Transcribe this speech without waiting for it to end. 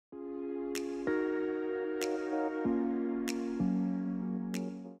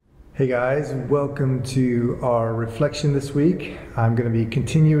Hey guys, welcome to our reflection this week. I'm going to be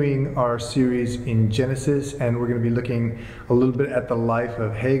continuing our series in Genesis, and we're going to be looking a little bit at the life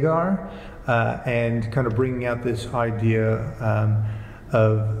of Hagar and kind of bringing out this idea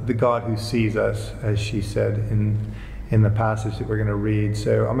of the God who sees us, as she said in the passage that we're going to read.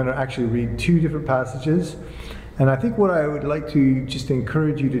 So I'm going to actually read two different passages. And I think what I would like to just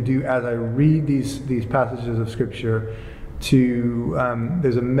encourage you to do as I read these passages of Scripture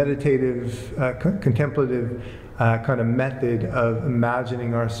there's a meditative, contemplative kind of method of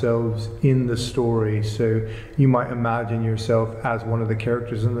imagining ourselves in the story. So you might imagine yourself as one of the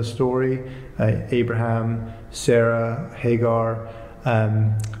characters in the story, Abraham, Sarah, Hagar,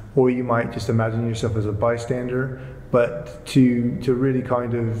 or you might just imagine yourself as a bystander, but to really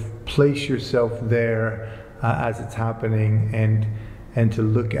kind of place yourself there as it's happening and to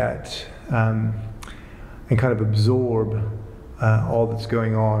look at and kind of absorb all that's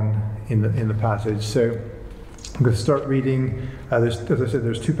going on in the passage. So I'm going to start reading. As I said,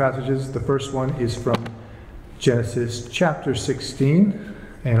 there's two passages. The first one is from Genesis chapter 16,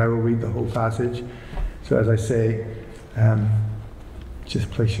 and I will read the whole passage. So as I say,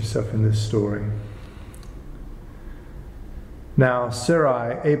 just place yourself in this story. Now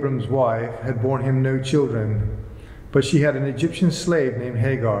Sarai, Abram's wife, had borne him no children, but she had an Egyptian slave named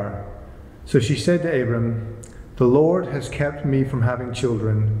Hagar. So she said to Abram, "The Lord has kept me from having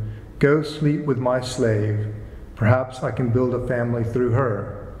children. Go sleep with my slave. Perhaps I can build a family through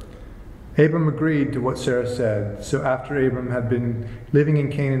her." Abram agreed to what Sarah said. So after Abram had been living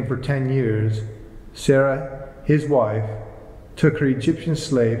in Canaan for 10 years, Sarah, his wife, took her Egyptian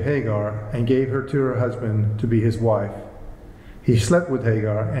slave Hagar and gave her to her husband to be his wife. He slept with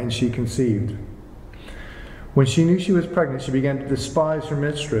Hagar, and she conceived. When she knew she was pregnant, she began to despise her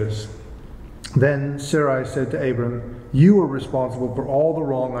mistress. Then Sarai said to Abram, "You are responsible for all the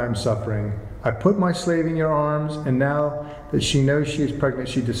wrong I am suffering. I put my slave in your arms, and now that she knows she is pregnant,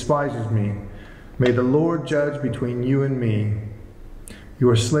 she despises me. May the Lord judge between you and me."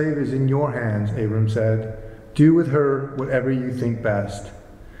 "Your slave is in your hands," Abram said. "Do with her whatever you think best."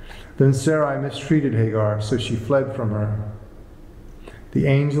 Then Sarai mistreated Hagar, so she fled from her. The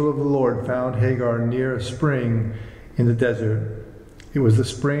angel of the Lord found Hagar near a spring in the desert. It was the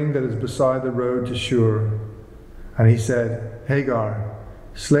spring that is beside the road to Shur. And he said, "Hagar,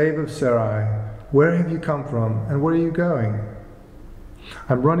 slave of Sarai, where have you come from, and where are you going?"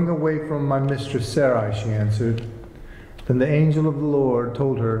 "I'm running away from my mistress Sarai," she answered. Then the angel of the Lord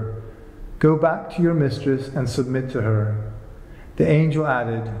told her, "Go back to your mistress and submit to her." The angel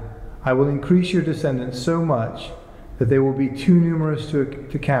added, "I will increase your descendants so much that they will be too numerous to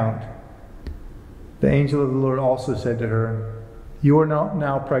count." The angel of the Lord also said to her, You are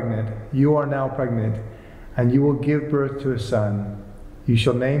now pregnant, and you will give birth to a son. You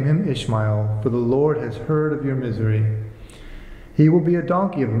shall name him Ishmael, for the Lord has heard of your misery. He will be a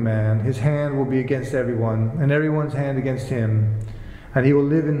donkey of a man, his hand will be against everyone, and everyone's hand against him, and he will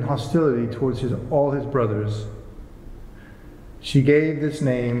live in hostility towards all his brothers. She gave this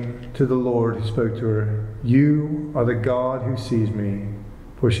name to the Lord who spoke to her, "You are the God who sees me."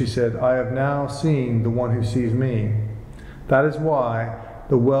 For she said, "I have now seen the one who sees me." That is why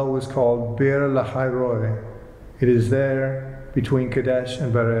the well was called Beer Lahai-roi. It is there between Kadesh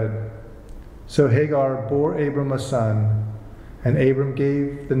and Bered. So Hagar bore Abram a son, and Abram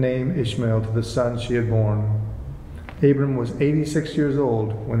gave the name Ishmael to the son she had born. Abram was 86 years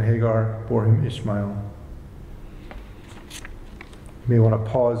old when Hagar bore him Ishmael. You may want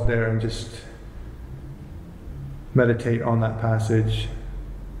to pause there and just meditate on that passage.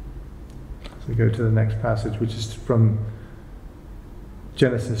 So we go to the next passage, which is from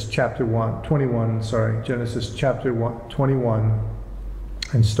Genesis chapter 21,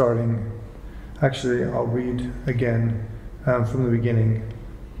 and actually I'll read again from the beginning.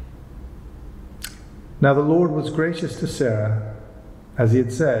 Now the Lord was gracious to Sarah, as he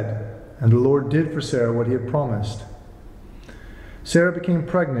had said, and the Lord did for Sarah what he had promised. Sarah became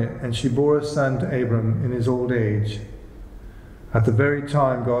pregnant, and she bore a son to Abram in his old age, at the very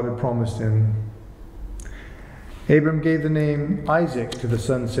time God had promised him. Abram gave the name Isaac to the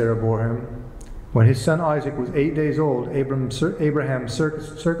son Sarah bore him. When his son Isaac was 8 days old, Abraham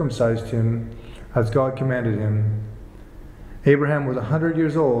circumcised him as God commanded him. Abraham was 100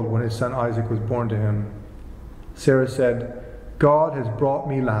 years old when his son Isaac was born to him. Sarah said, "God has brought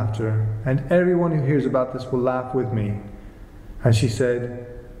me laughter, and everyone who hears about this will laugh with me." And she said,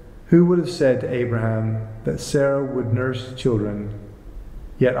 "Who would have said to Abraham that Sarah would nurse children?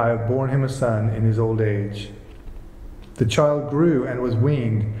 Yet I have borne him a son in his old age." The child grew and was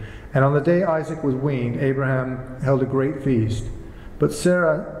weaned, and on the day Isaac was weaned, Abraham held a great feast. But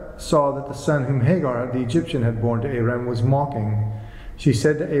Sarah saw that the son whom Hagar the Egyptian had borne to Abraham was mocking, she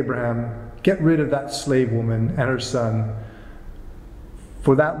said to Abraham, "Get rid of that slave woman and her son,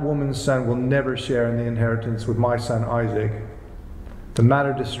 for that woman's son will never share in the inheritance with my son Isaac." The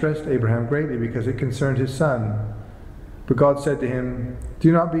matter distressed Abraham greatly because it concerned his son. But God said to him,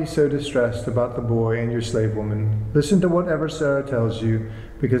 "Do not be so distressed about the boy and your slave woman. Listen to whatever Sarah tells you,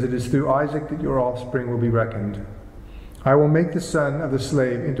 because it is through Isaac that your offspring will be reckoned. I will make the son of the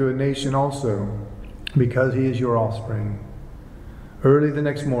slave into a nation also, because he is your offspring." Early the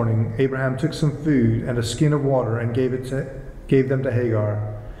next morning, Abraham took some food and a skin of water and gave them to Hagar.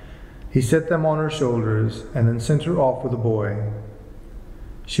 He set them on her shoulders and then sent her off with the boy.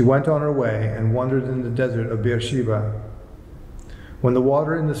 She went on her way and wandered in the desert of Beersheba. When the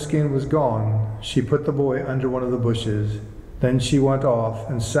water in the skin was gone, she put the boy under one of the bushes. Then she went off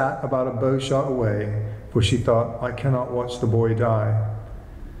and sat about a bow shot away, for she thought, "I cannot watch the boy die."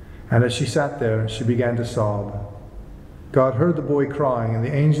 And as she sat there, she began to sob. God heard the boy crying, and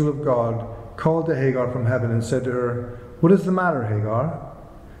the angel of God called to Hagar from heaven and said to her, "What is the matter, Hagar?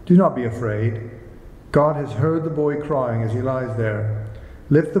 Do not be afraid. God has heard the boy crying as he lies there.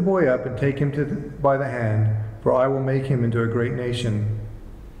 Lift the boy up and take him by the hand, for I will make him into a great nation."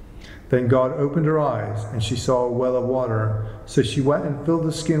 Then God opened her eyes, and she saw a well of water. So she went and filled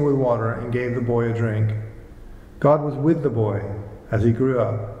the skin with water and gave the boy a drink. God was with the boy as he grew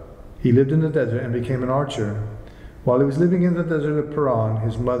up. He lived in the desert and became an archer. While he was living in the desert of Paran,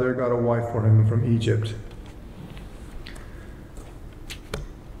 his mother got a wife for him from Egypt.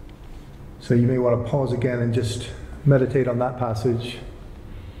 So you may want to pause again and just meditate on that passage.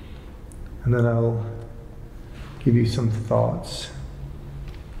 And then I'll give you some thoughts.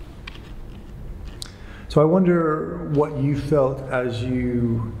 So I wonder what you felt as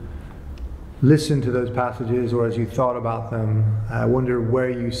you listened to those passages or as you thought about them. I wonder where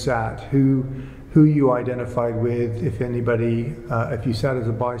you sat, who you identified with, if anybody, if you sat as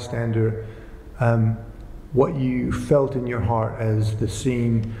a bystander, what you felt in your heart as the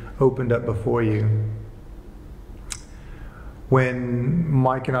scene opened up before you. When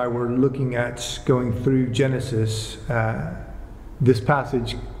Mike and I were looking at going through Genesis, this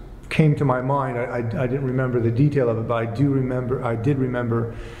passage came to my mind. I didn't remember the detail of it, but I did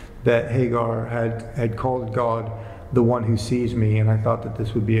remember that Hagar had called God the one who sees me, and I thought that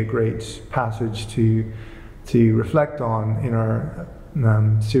this would be a great passage to reflect on in our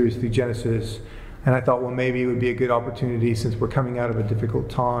series through Genesis. And I thought, well, maybe it would be a good opportunity, since we're coming out of a difficult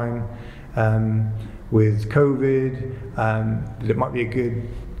time with COVID, that it might be a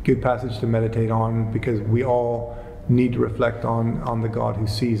good passage to meditate on, because we all need to reflect on the God who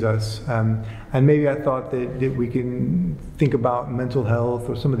sees us. And maybe I thought that we can think about mental health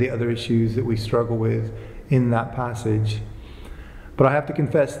or some of the other issues that we struggle with in that passage. But I have to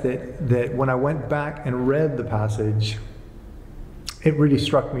confess that when I went back and read the passage, it really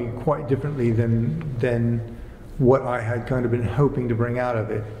struck me quite differently than what I had kind of been hoping to bring out of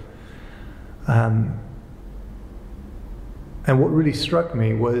it. And what really struck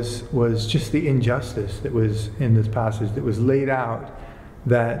me was just the injustice that was in this passage, that was laid out,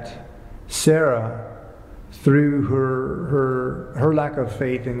 that Sarah, through her lack of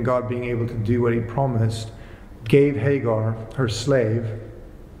faith in God being able to do what he promised, gave Hagar, her slave,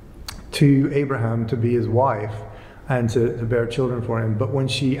 to Abraham to be his wife and to bear children for him. But when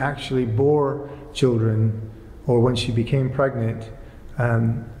she actually bore children, or when she became pregnant,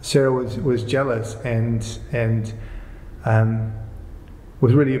 Sarah was jealous and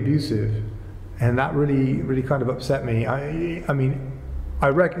was really abusive, and that really kind of upset me. I mean, I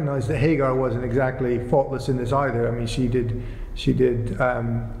recognize that Hagar wasn't exactly faultless in this either. I mean, she did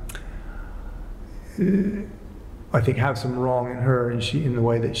I think have some wrong in her, and in the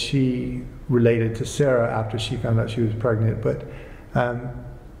way that she related to Sarah after she found out she was pregnant. But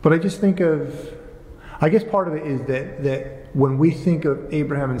I just think I guess part of it is that when we think of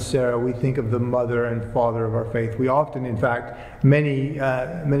Abraham and Sarah, we think of the mother and father of our faith. We often, in fact, many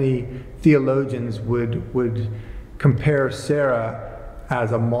theologians would compare Sarah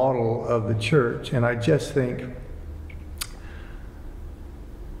as a model of the church, and I just think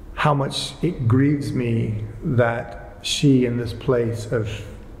how much it grieves me that she, in this place of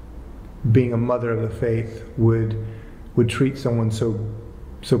being a mother of the faith, would treat someone so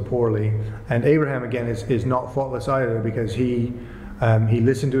poorly. And Abraham, again, is not faultless either, because he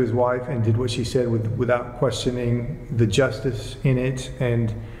listened to his wife and did what she said without questioning the justice in it,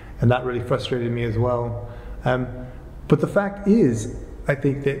 and that really frustrated me as well. But the fact is, I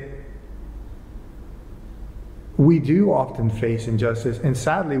think that we do often face injustice, and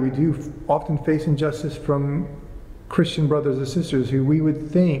sadly we do often face injustice from Christian brothers and sisters who we would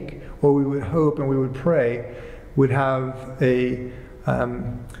think, or we would hope, and we would pray would have a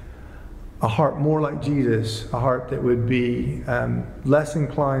heart more like Jesus, a heart that would be less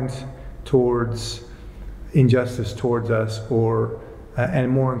inclined towards injustice towards us, or and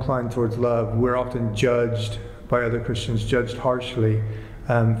more inclined towards love. We're often judged by other Christians, judged harshly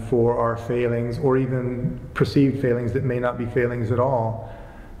for our failings, or even perceived failings that may not be failings at all.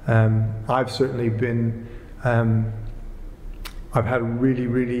 I've certainly been, I've had really,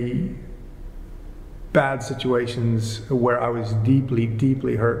 really bad situations where I was deeply,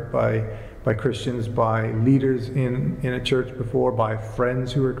 deeply hurt by Christians, by leaders in a church before, by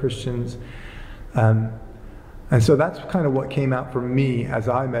friends who were Christians. And so that's kind of what came out for me as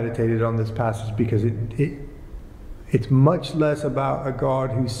I meditated on this passage, because it's much less about a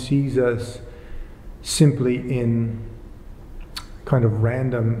God who sees us simply in kind of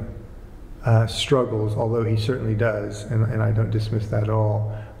random struggles, although he certainly does, and I don't dismiss that at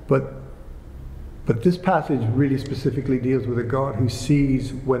all. But this passage really specifically deals with a God who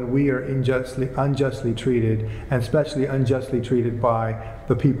sees when we are unjustly treated, and especially unjustly treated by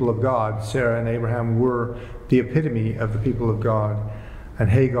the people of God. Sarah and Abraham were the epitome of the people of God, and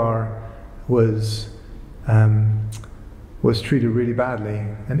Hagar was treated really badly,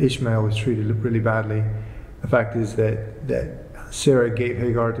 and Ishmael was treated really badly. The fact is that Sarah gave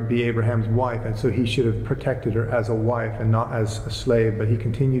Hagar to be Abraham's wife, and so he should have protected her as a wife and not as a slave, but he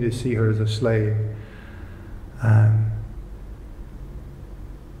continued to see her as a slave.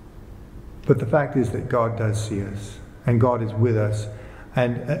 But the fact is that God does see us, and God is with us.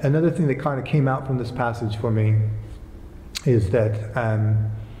 And another thing that kind of came out from this passage for me is that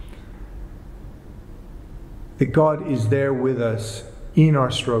that God is there with us in our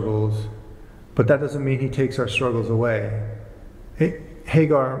struggles, but that doesn't mean he takes our struggles away.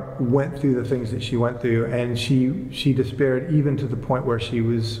 Hagar went through the things that she went through, and she despaired even to the point where she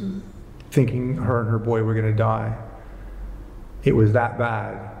was thinking her and her boy were going to die. It was that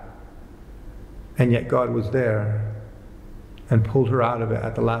bad. And yet God was there and pulled her out of it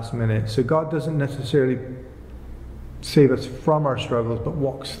at the last minute. So God doesn't necessarily save us from our struggles, but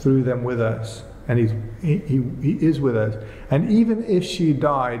walks through them with us. And he is with us. And even if she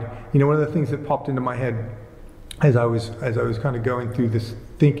died, one of the things that popped into my head as I was kind of going through this,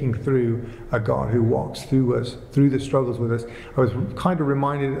 thinking through a God who walks through us, through the struggles with us, I was kind of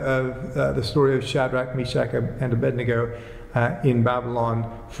reminded of the story of Shadrach, Meshach, and Abednego in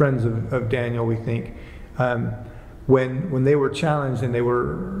Babylon, friends of Daniel, we think. When they were challenged and they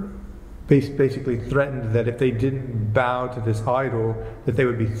were basically threatened that if they didn't bow to this idol, that they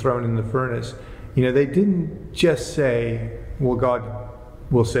would be thrown in the furnace. They didn't just say, well, God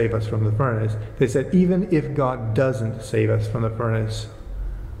will save us from the furnace. They said, even if God doesn't save us from the furnace,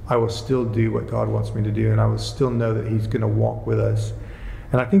 I will still do what God wants me to do, and I will still know that he's going to walk with us.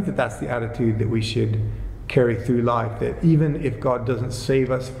 And I think that that's the attitude that we should carry through life, that even if God doesn't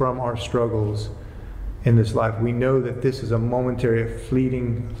save us from our struggles in this life, we know that this is a momentary,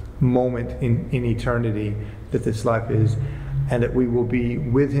 fleeting moment in eternity, that this life is, and that we will be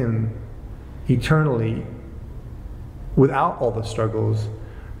with him eternally without all the struggles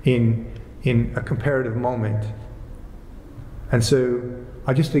in a comparative moment. And so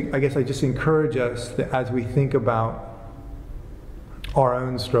I guess I just encourage us that as we think about our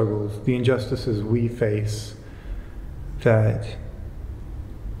own struggles, the injustices we face, that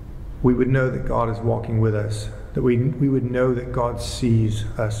we would know that God is walking with us, that we would know that God sees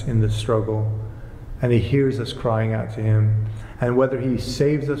us in this struggle, and he hears us crying out to him. And whether he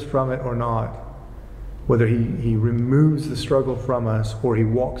saves us from it or not, whether he removes the struggle from us or he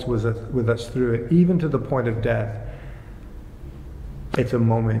walks with us through it, even to the point of death, it's a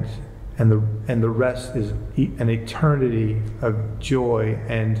moment, and the rest is an eternity of joy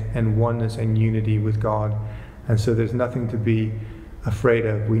and oneness and unity with God. And so there's nothing to be afraid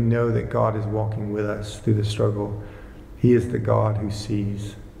of. We know that God is walking with us through the struggle. He is the God who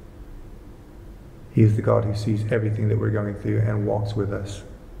sees. He is the God who sees everything that we're going through and walks with us.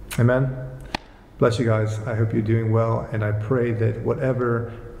 Amen? Bless you guys. I hope you're doing well, and I pray that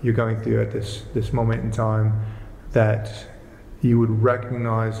whatever you're going through at this moment in time, that you would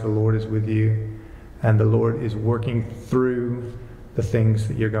recognize the Lord is with you, and the Lord is working through the things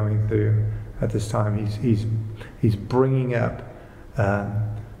that you're going through at this time. He's bringing up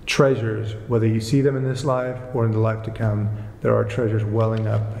treasures, whether you see them in this life or in the life to come. There are treasures welling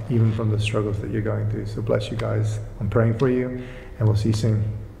up even from the struggles that you're going through. So bless you guys. I'm praying for you, and we'll see you soon.